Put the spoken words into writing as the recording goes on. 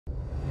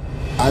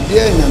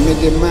Adeɛ na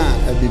mede ma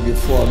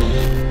abibifoɔ no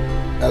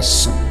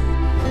ɛso.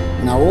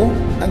 Na wo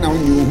na wo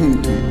nyi ho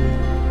ntu.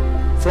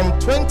 From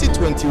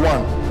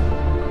 2021,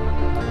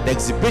 the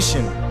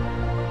exhibition,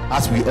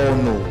 as we all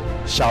know,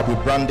 shall be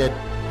branded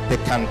the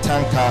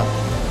Kantanka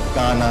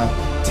Ghana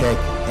Tech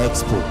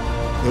Expo.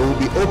 It will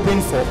be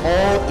open for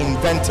all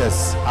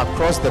inventors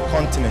across the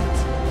continent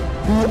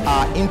who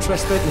are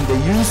interested in the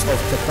use of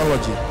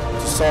technology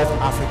to solve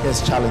Africa's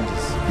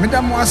challenges.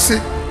 Madam Wase,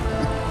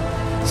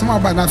 some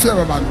about na fear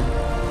about no.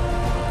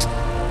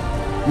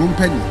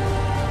 Mumpeni.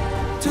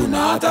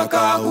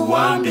 Tunataka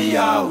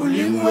kuambia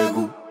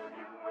ulimwengu.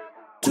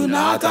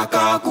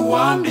 Tunataka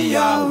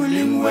kuambia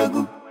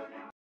ulimwengu.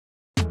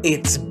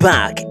 It's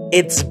back,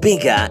 it's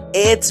bigger,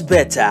 it's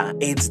better.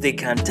 It's the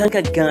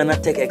Kantanka Ghana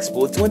Tech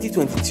Expo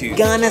 2022,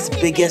 Ghana's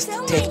biggest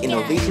tech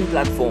innovation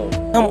platform.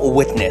 Come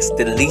witness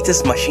the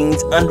latest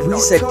machines and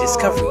research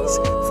discoveries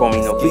from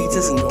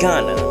innovators in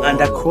Ghana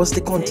and across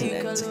the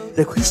continent.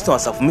 The Crystal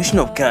Affirmation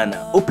of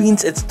Ghana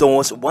opens its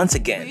doors once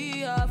again.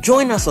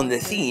 Join us on the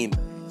theme,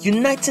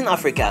 Uniting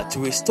Africa to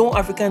Restore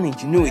African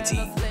Ingenuity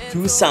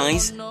through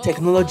Science,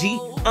 Technology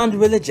and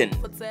Religion.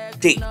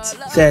 Date,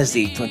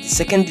 Thursday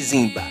 22nd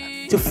December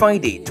to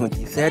Friday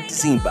 23rd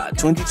December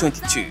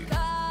 2022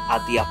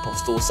 at the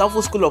Apostle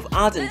Safo School of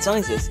Art and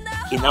Sciences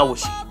in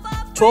Awoshi,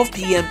 12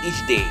 p.m.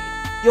 each day.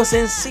 Your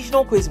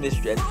sensational quiz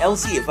mistress,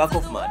 Elsie Eva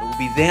Kaufman, will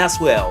be there as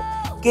well.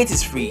 Gate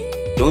is free.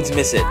 Don't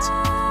miss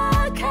it.